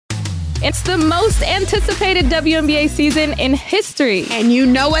It's the most anticipated WNBA season in history. And you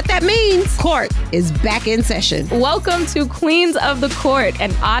know what that means. Court is back in session. Welcome to Queens of the Court,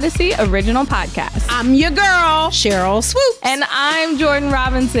 an Odyssey original podcast. I'm your girl, Cheryl Swoop. And I'm Jordan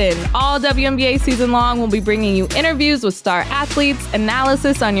Robinson. All WNBA season long, we'll be bringing you interviews with star athletes,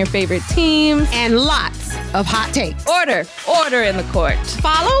 analysis on your favorite teams, and lots of hot takes. Order in the court.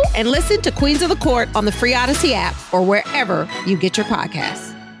 Follow and listen to Queens of the Court on the free Odyssey app or wherever you get your podcasts.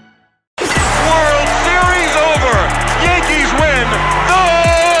 World Series over. Yankees win. The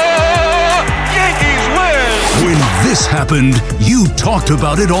Yankees win. When this happened, you talked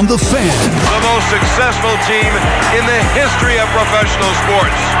about it on The Fan. The most successful team in the history of professional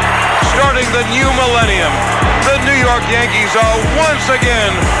sports. Starting the new millennium, the New York Yankees are once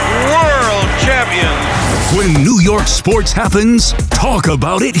again world champions. When New York sports happens, talk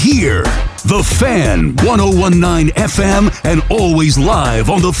about it here. The Fan, 101.9 FM, and always live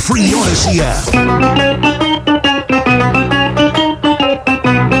on the free Odyssey app.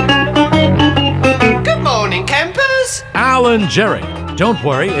 Good morning, campers. Alan Jerry. Don't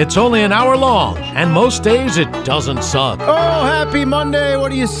worry, it's only an hour long, and most days it doesn't suck. Oh, happy Monday. What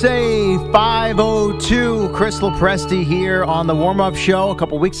do you say? 5:02. Chris Lopresti here on the warm-up show. A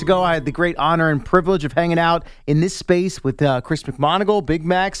couple weeks ago, I had the great honor and privilege of hanging out in this space with Chris McMonagle, Big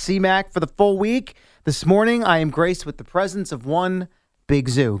Mac, C-Mac for the full week. This morning, I am graced with the presence of one Big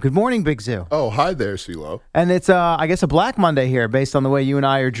Zoo. Good morning, Big Zoo. Oh, hi there, CeeLo. And it's, I guess, a Black Monday here based on the way you and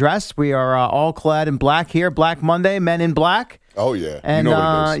I are dressed. We are all clad in black here. Black Monday, men in black. Oh yeah, and you know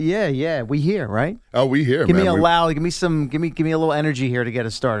what it is. yeah, we here, right? Oh, we here. Give man. me a loud, give me a little energy here to get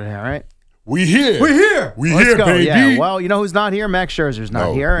us started here, all right? We here, Let's go. baby. Yeah. Well, you know who's not here? Max Scherzer's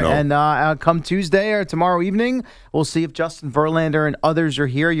not here, no. and come Tuesday or tomorrow evening, we'll see if Justin Verlander and others are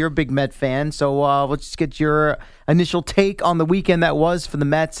here. You're a big Met fan, so let's just get your initial take on the weekend that was for the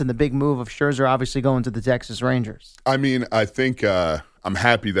Mets and the big move of Scherzer obviously going to the Texas Rangers. I mean, I think I'm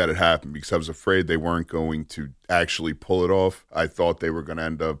happy that it happened because I was afraid they weren't going to actually pull it off. I thought they were going to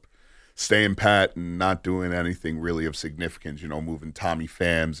end up staying pat and not doing anything really of significance, moving Tommy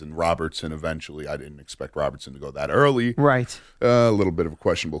Phams and Robertson eventually. I didn't expect Robertson to go that early. Right. A little bit of a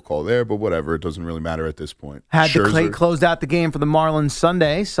questionable call there, but whatever. It doesn't really matter at this point. Had the Clay closed out the game for the Marlins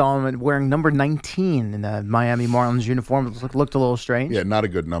Sunday. Saw him wearing number 19 in the Miami Marlins uniform. It looked a little strange. Yeah, not a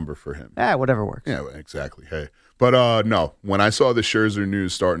good number for him. Whatever works. Yeah, exactly. Hey. But no, when I saw the Scherzer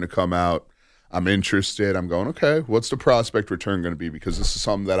news starting to come out, I'm interested. I'm going, okay, what's the prospect return going to be? Because this is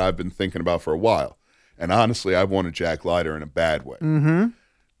something that I've been thinking about for a while. And honestly, I've wanted Jack Leiter in a bad way. Mm-hmm.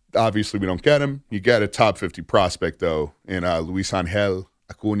 Obviously, we don't get him. You get a top 50 prospect, though, in Luis Angel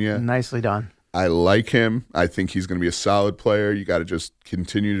Acuna. Nicely done. I like him. I think he's going to be a solid player. You got to just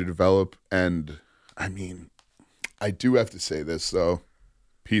continue to develop. And, I mean, I do have to say this, though.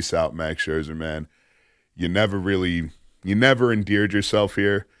 Peace out, Max Scherzer, man. You never endeared yourself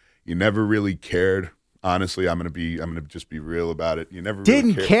here. You never really cared. Honestly, I'm gonna just be real about it. You never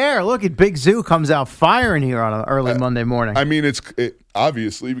didn't really care. Look at Big Zoo comes out firing here on an early Monday morning. I mean, it's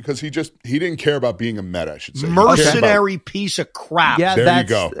obviously because he didn't care about being a Met. I should say Mercenary piece of crap. Yeah, there that's,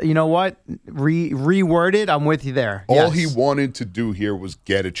 you go. You know what? Reworded. I'm with you there. All he wanted to do here was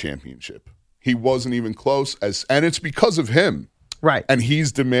get a championship. He wasn't even close, and it's because of him. Right. And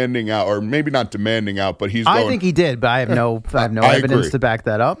he's demanding out, or maybe not demanding out, but he's going. I think he did, but I have no evidence to back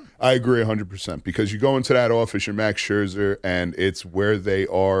that up. I agree 100% because you go into that office, you're Max Scherzer, and it's where they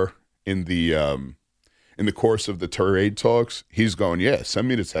are in the course of the trade talks. He's going, yeah, send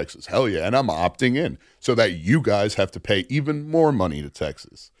me to Texas. Hell yeah. And I'm opting in so that you guys have to pay even more money to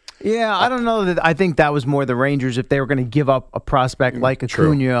Texas. Yeah, I don't know that. I think that was more the Rangers if they were going to give up a prospect like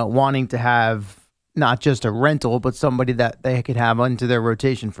Acuna, wanting to have not just a rental, but somebody that they could have into their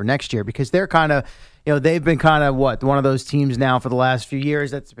rotation for next year because they're kind of, they've been kind of one of those teams now for the last few years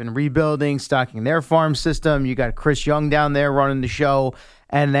that's been rebuilding, stocking their farm system. You got Chris Young down there running the show,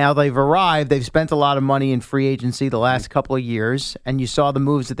 and now they've arrived. They've spent a lot of money in free agency the last couple of years, and you saw the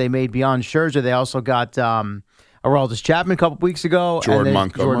moves that they made beyond Scherzer. They also got Aroldis Chapman a couple weeks ago. Jordan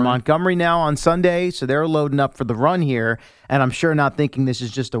Montgomery now on Sunday. So they're loading up for the run here. And I'm sure not thinking this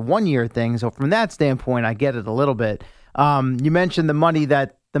is just a one-year thing. So from that standpoint, I get it a little bit. You mentioned the money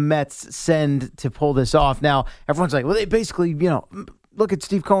that the Mets send to pull this off. Now, everyone's like, well, they basically, look at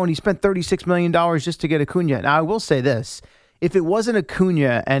Steve Cohen. He spent $36 million just to get Acuna. Now, I will say this. If it wasn't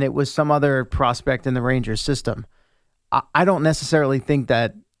Acuna and it was some other prospect in the Rangers system, I don't necessarily think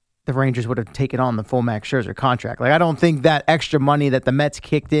that the Rangers would have taken on the full Max Scherzer contract. Like, I don't think that extra money that the Mets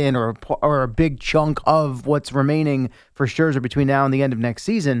kicked in or a big chunk of what's remaining for Scherzer between now and the end of next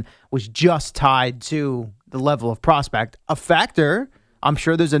season was just tied to the level of prospect. A factor, I'm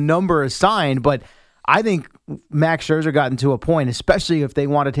sure there's a number assigned, but I think Max Scherzer gotten to a point, especially if they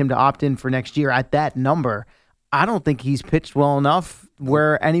wanted him to opt in for next year at that number. I don't think he's pitched well enough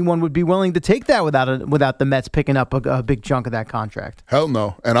where anyone would be willing to take that without the Mets picking up a big chunk of that contract. Hell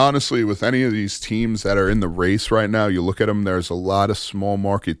no. And honestly, with any of these teams that are in the race right now, you look at them, there's a lot of small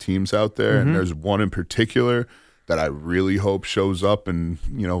market teams out there, and there's one in particular that I really hope shows up and,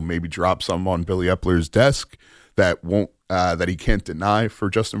 maybe drop some on Billy Epler's desk that he can't deny for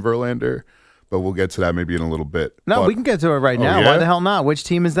Justin Verlander. But we'll get to that maybe in a little bit. No, we can get to it right now. Yeah? Why the hell not? Which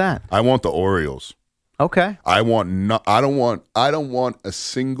team is that? I want the Orioles. Okay. I don't want a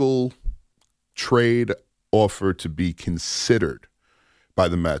single trade offer to be considered by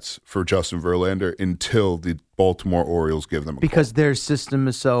the Mets for Justin Verlander until the Baltimore Orioles give them a because call. Their system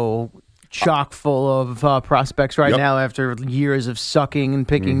is so chock full of prospects right now after years of sucking and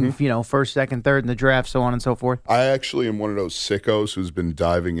picking, first, second, third in the draft, so on and so forth. I actually am one of those sickos who's been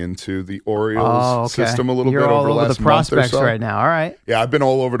diving into the Orioles system a little bit over the last month or so. You're all over the prospects right now. All right. Yeah, I've been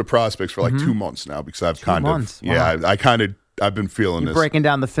all over the prospects for like 2 months now because I've I've been feeling this. Breaking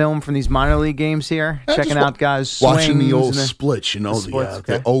down the film from these minor league games here, checking out guys' swings. Watching the old splits,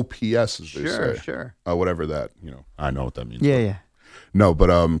 the OPS, as they say. Sure. Whatever that, I know what that means. Yeah. No,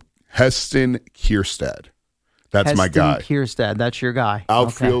 but Heston Kjerstad. That's my guy. Heston Kjerstad, that's your guy.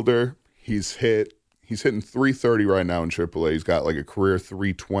 Outfielder. Okay. He's hitting 330 right now in AAA. He's got like a career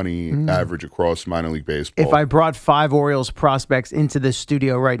 320 average across minor league baseball. If I brought 5 Orioles prospects into this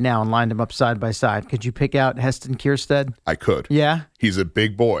studio right now and lined them up side by side, could you pick out Heston Kjerstad? I could. Yeah? He's a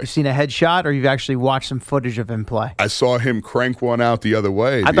big boy. You've seen a headshot or you've actually watched some footage of him play? I saw him crank one out the other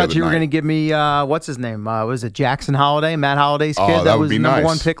way. I thought you were going to give me, what's his name? Was it Jackson Holiday, Matt Holiday's kid? That was the number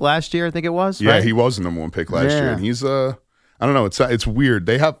 1 pick last year, I think it was. Yeah, right? he was the number 1 pick last year. And he's, I don't know, it's weird.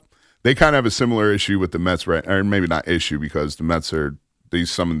 They kind of have a similar issue with the Mets, right? Or maybe not issue because the Mets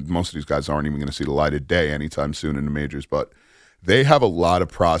most of these guys aren't even going to see the light of day anytime soon in the majors, but they have a lot of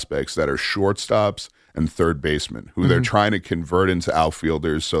prospects that are shortstops and third basemen who they're trying to convert into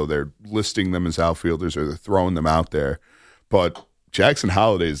outfielders. So they're listing them as outfielders or they're throwing them out there. But Jackson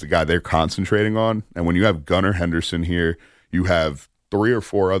Holiday is the guy they're concentrating on. And when you have Gunnar Henderson here, you have 3 or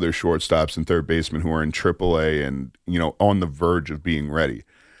 4 other shortstops and third basemen who are in AAA and, on the verge of being ready.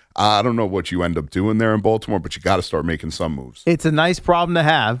 I don't know what you end up doing there in Baltimore, but you got to start making some moves. It's a nice problem to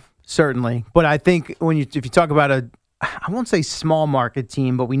have, certainly. But I think if you talk about I won't say small market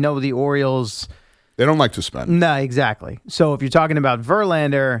team, but we know the Orioles. They don't like to spend. No, exactly. So if you're talking about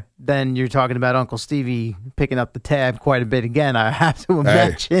Verlander, then you're talking about Uncle Stevie picking up the tab quite a bit again, I have to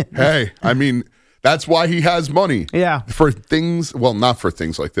imagine. Hey, I mean, that's why he has money. Yeah. For things, well, not for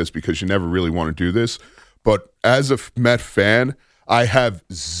things like this because you never really want to do this, but as a Met fan, I have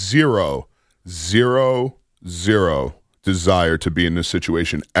zero desire to be in this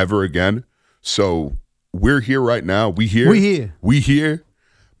situation ever again. So we're here right now. We here.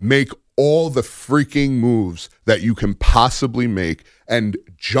 Make all the freaking moves that you can possibly make and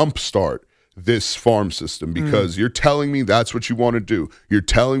jumpstart this farm system because you're telling me that's what you want to do. You're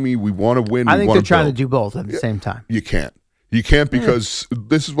telling me we want to win. I think they're trying to do both at the same time. You can't. You can't because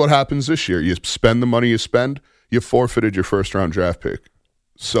this is what happens this year. You spend the money you spend. You forfeited your first-round draft pick.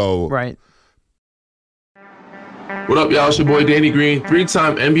 So right. What up, y'all? It's your boy Danny Green,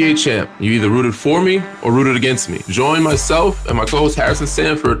 3-time NBA champ. You either rooted for me or rooted against me. Join myself and my co-host Harrison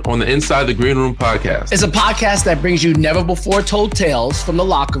Sanford on the Inside the Green Room podcast. It's a podcast that brings you never-before-told tales from the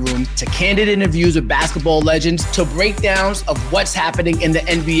locker room to candid interviews with basketball legends to breakdowns of what's happening in the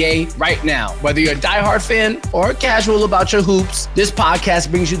NBA right now. Whether you're a diehard fan or casual about your hoops, this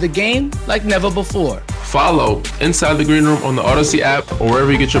podcast brings you the game like never before. Follow Inside the Green Room on the Odyssey app or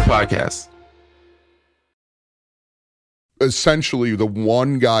wherever you get your podcasts. Essentially, the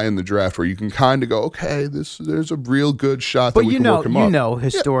one guy in the draft where you can kind of go, okay, there's a real good shot that we can work him up.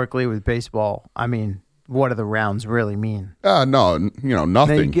 Historically with baseball, I mean, what do the rounds really mean? Nothing.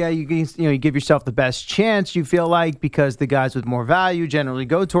 You give yourself the best chance, you feel like, because the guys with more value generally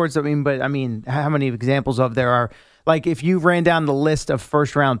go towards something. But, I mean, how many examples of there are? Like, if you ran down the list of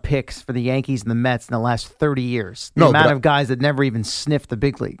first-round picks for the Yankees and the Mets in the last 30 years, the amount of guys that never even sniffed the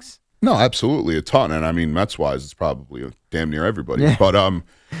big leagues. No, absolutely, a ton. And, I mean, Mets-wise, it's probably damn near everybody. Yeah. But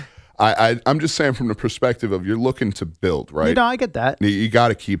I'm just saying from the perspective of you're looking to build, right? I get that. You got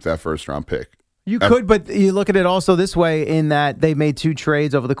to keep that first-round pick. You could, but you look at it also this way in that they made 2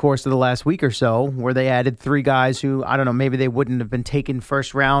 trades over the course of the last week or so where they added 3 guys who, I don't know, maybe they wouldn't have been taken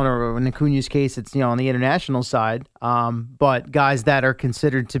first round, or in Acuna's case, it's, on the international side, but guys that are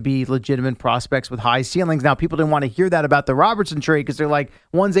considered to be legitimate prospects with high ceilings. Now, people didn't want to hear that about the Robertson trade because they're like,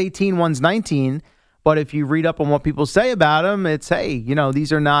 one's 18, one's 19, But if you read up on what people say about him, it's, hey,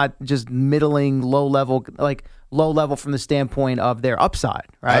 these are not just middling, low level from the standpoint of their upside,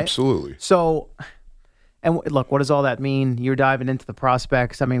 right? Absolutely. So, and look, what does all that mean? You're diving into the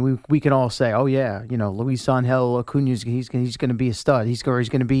prospects. I mean, we can all say, oh yeah, Luis Angel Acuna, he's going to be a stud. He's going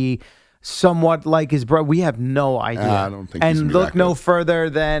to be somewhat like his brother. We have no idea. I don't think. And look no further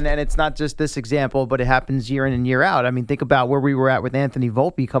than, and it's not just this example, but it happens year in and year out. I mean, think about where we were at with Anthony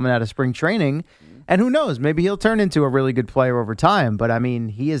Volpe coming out of spring training, and who knows? Maybe he'll turn into a really good player over time. But I mean,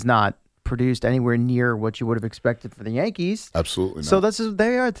 he is not produced anywhere near what you would have expected for the Yankees. Absolutely not. So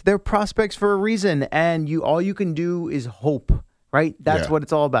they're prospects for a reason, and all you can do is hope, right? That's what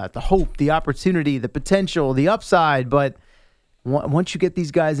it's all about. The hope, the opportunity, the potential, the upside. But once you get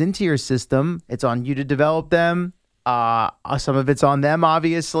these guys into your system, it's on you to develop them. Some of it's on them,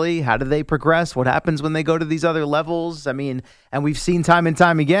 obviously. How do they progress? What happens when they go to these other levels? I mean, and we've seen time and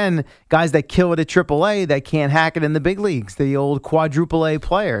time again, guys that kill it at AAA that can't hack it in the big leagues, the old quadruple A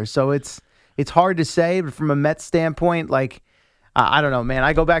players. So it's hard to say, but from a Mets standpoint, I don't know, man.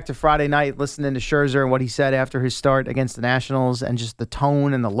 I go back to Friday night listening to Scherzer and what he said after his start against the Nationals and just the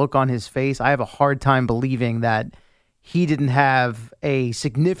tone and the look on his face. I have a hard time believing that he didn't have a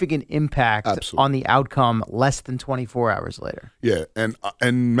significant impact on the outcome less than 24 hours later. Yeah,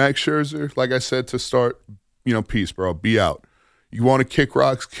 and Max Scherzer, like I said to start, peace, bro. Be out. You want to kick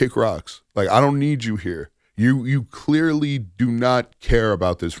rocks? Kick rocks. I don't need you here. You clearly do not care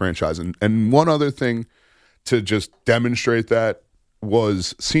about this franchise. And one other thing to just demonstrate that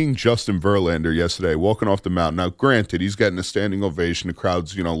was seeing Justin Verlander yesterday walking off the mound. Now, granted, he's getting a standing ovation. The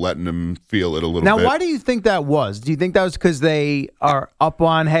crowd's, letting him feel it a little bit. Now, why do you think that was? Do you think that was because they are up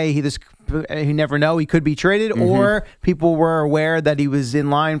on, hey, you never know, he could be traded, or people were aware that he was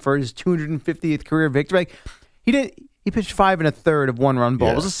in line for his 250th career victory? He pitched 5 1/3 of 1-run ball.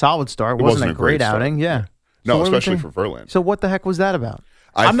 It was a solid start. It wasn't a great outing. Yeah. No, so especially for Verlander. So what the heck was that about?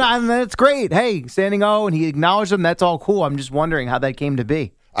 That's great. Hey, standing O, and he acknowledged him. That's all cool. I'm just wondering how that came to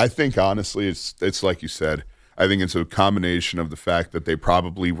be. I think, honestly, it's like you said. I think it's a combination of the fact that they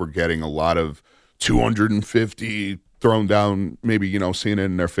probably were getting a lot of 250 thrown down, maybe, seeing it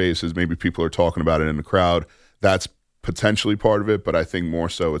in their faces. Maybe people are talking about it in the crowd. That's potentially part of it, but I think more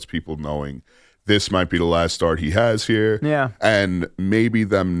so it's people knowing this might be the last start he has here. Yeah. And maybe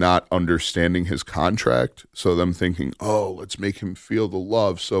them not understanding his contract. So them thinking, oh, let's make him feel the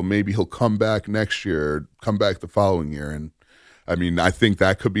love. So maybe he'll come back next year, or come back the following year. And I mean, I think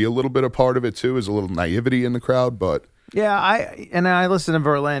that could be a little bit a part of it too, is a little naivety in the crowd. But yeah, I listened to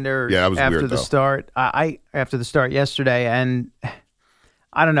Verlander after the start. After the start yesterday, and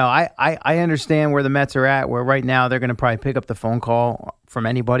I don't know. I understand where the Mets are at, where right now they're going to probably pick up the phone call from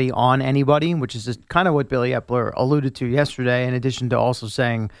anybody on anybody, which is just kind of what Billy Epler alluded to yesterday, in addition to also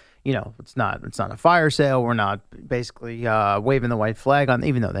saying, it's not a fire sale. We're not basically waving the white flag on,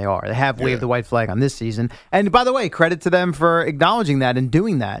 even though they are. They have waved the white flag on this season. And by the way, credit to them for acknowledging that and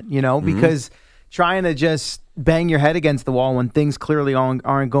doing that, because trying to just bang your head against the wall when things clearly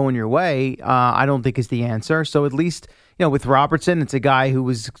aren't going your way, I don't think is the answer. So at least, with Robertson, it's a guy who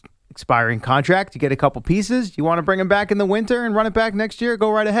was expiring contract. You get a couple pieces. You want to bring him back in the winter and run it back next year?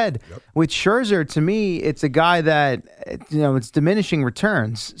 Go right ahead. Yep. With Scherzer, to me, it's a guy that, it's diminishing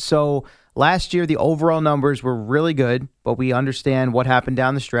returns. So last year, the overall numbers were really good, but we understand what happened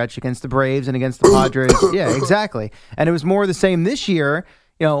down the stretch against the Braves and against the Padres. Yeah, exactly. And it was more of the same this year.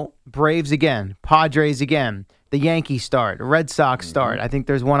 Braves again, Padres again, the Yankees start, Red Sox start. I think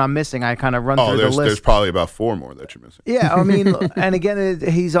there's one I'm missing. I kind of run through the list. There's probably about 4 more that you're missing. Yeah, I mean, and again,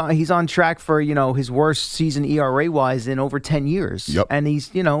 he's on track for his worst season ERA wise in over 10 years. Yep. And he's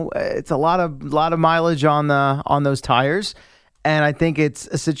it's a lot of mileage on those tires. And I think it's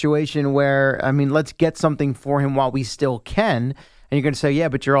a situation where, let's get something for him while we still can. And you're going to say, yeah,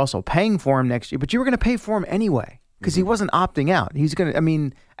 but you're also paying for him next year. But you were going to pay for him anyway because he wasn't opting out. He's going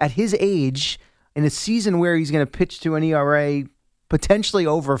to, at his age, in a season where he's going to pitch to an ERA potentially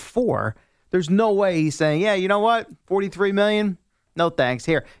over 4, there's no way he's saying, yeah, you know what, $43 million? No thanks.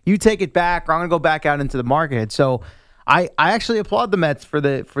 Here, you take it back, or I'm going to go back out into the market. So I actually applaud the Mets for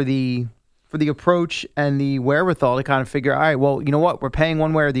the approach and the wherewithal to kind of figure, all right, well, you know what, we're paying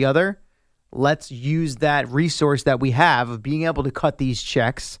one way or the other. Let's use that resource that we have of being able to cut these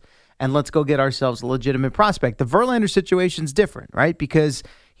checks, and let's go get ourselves a legitimate prospect. The Verlander situation's different, right? Because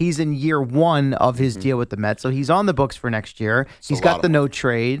he's in year 1 of his deal with the Mets, so he's on the books for next year. He's got the no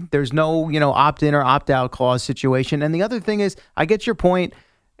trade. There's no, opt-in or opt-out clause situation. And the other thing is, I get your point.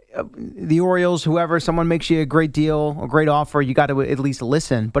 The Orioles, whoever, someone makes you a great deal, a great offer, you got to at least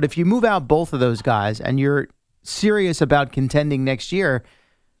listen. But if you move out both of those guys and you're serious about contending next year,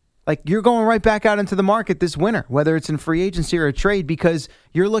 Like, you're going right back out into the market this winter, whether it's in free agency or a trade, because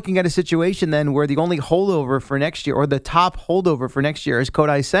you're looking at a situation then where the only holdover for next year, or the top holdover for next year, is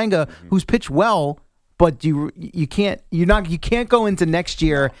Kodai Senga, who's pitched well, but you can't go into next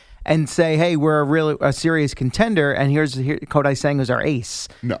year and say, hey, we're a serious contender, and here Kodai Senga's our ace.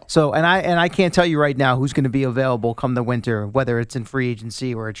 No. So, and I can't tell you right now who's going to be available come the winter, whether it's in free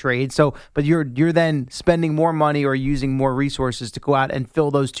agency or a trade. So, but you're then spending more money or using more resources to go out and fill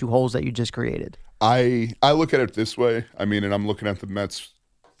those two holes that you just created. I look at it this way. I mean, and I'm looking at the Mets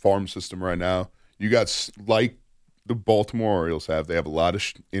farm system right now. You got, like the Baltimore Orioles have, they have a lot of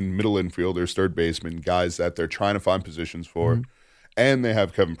in middle infielders, third baseman, guys that they're trying to find positions for. Mm-hmm. And they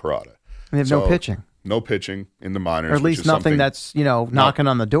have Kevin Parada. And they have no pitching. No pitching in the minors. Or at least nothing that's, knocking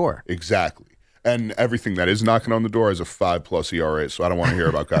on the door. Exactly. And everything that is knocking on the door is a 5+ ERA, so I don't want to hear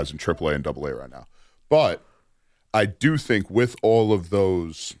about guys in AAA and AA right now. But I do think with all of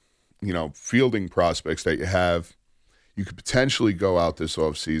those, fielding prospects that you have, you could potentially go out this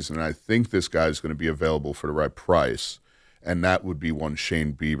offseason, and I think this guy is going to be available for the right price. And that would be one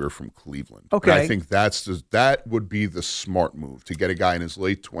Shane Bieber from Cleveland. Okay. And I think that would be the smart move, to get a guy in his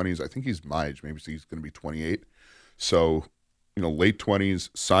late 20s. I think he's my age. Maybe he's going to be 28. So, late 20s,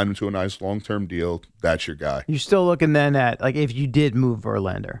 sign him to a nice long-term deal. That's your guy. You're still looking then at, like, if you did move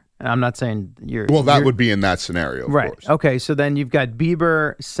Verlander. And I'm not saying you're... Well, that would be in that scenario, of course. Okay, so then you've got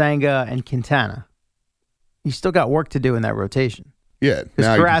Bieber, Senga, and Quintana. You still got work to do in that rotation. Yeah. Because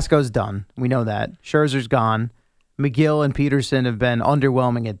Carrasco's done. We know that. Scherzer's gone. McGill and Peterson have been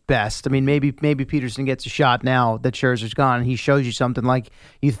underwhelming at best. I mean, maybe Peterson gets a shot now that Scherzer's gone, and he shows you something like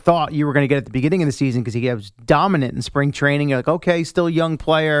you thought you were going to get at the beginning of the season, because he was dominant in spring training. You're like, okay, still a young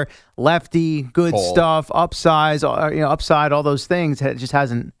player, lefty, good stuff, upside, all those things. It just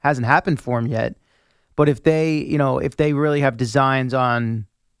hasn't happened for him yet. But if they really have designs on,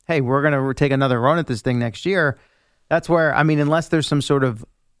 hey, we're going to take another run at this thing next year, that's where, unless there's some sort of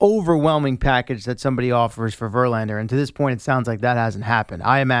overwhelming package that somebody offers for Verlander, and to this point it sounds like that hasn't happened.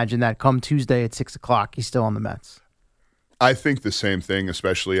 I imagine that come Tuesday at 6:00 he's still on the Mets. I think the same thing,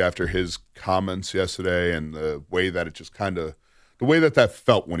 especially after his comments yesterday and the way that that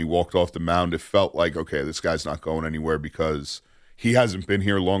felt when he walked off the mound. It felt like, okay, this guy's not going anywhere because he hasn't been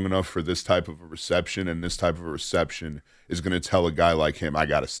here long enough for this type of a reception, and this type of a reception is going to tell a guy like him, I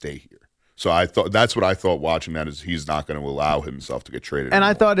got to stay here. So that's what I thought watching that, is he's not going to allow himself to get traded. And anymore.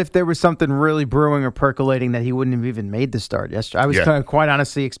 I thought if there was something really brewing or percolating, that he wouldn't have even made the start yesterday. I was kind of quite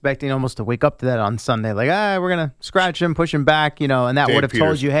honestly expecting almost to wake up to that on Sunday. Like, we're going to scratch him, push him back, and that would have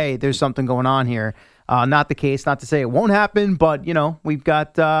told you, hey, there's something going on here. Not the case. Not to say it won't happen, but, we've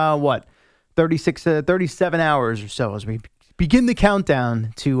got, 37 hours or so as we begin the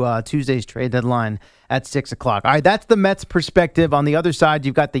countdown to Tuesday's trade deadline at 6:00. All right, that's the Mets' perspective. On the other side,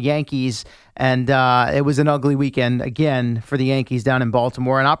 you've got the Yankees, and it was an ugly weekend again for the Yankees down in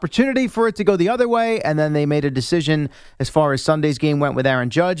Baltimore. An opportunity for it to go the other way, and then they made a decision as far as Sunday's game went with Aaron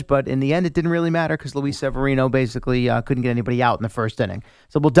Judge, but in the end, it didn't really matter because Luis Severino basically couldn't get anybody out in the first inning.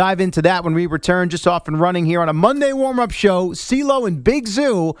 So we'll dive into that when we return, just off and running here on a Monday warm-up show. CeeLo and Big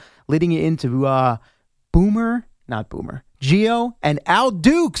Zoo leading you into Gio and Al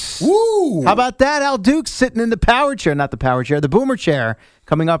Dukes. Woo! How about that? Al Dukes sitting in the power chair, not the power chair, the boomer chair,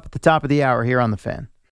 coming up at the top of the hour here on The Fan.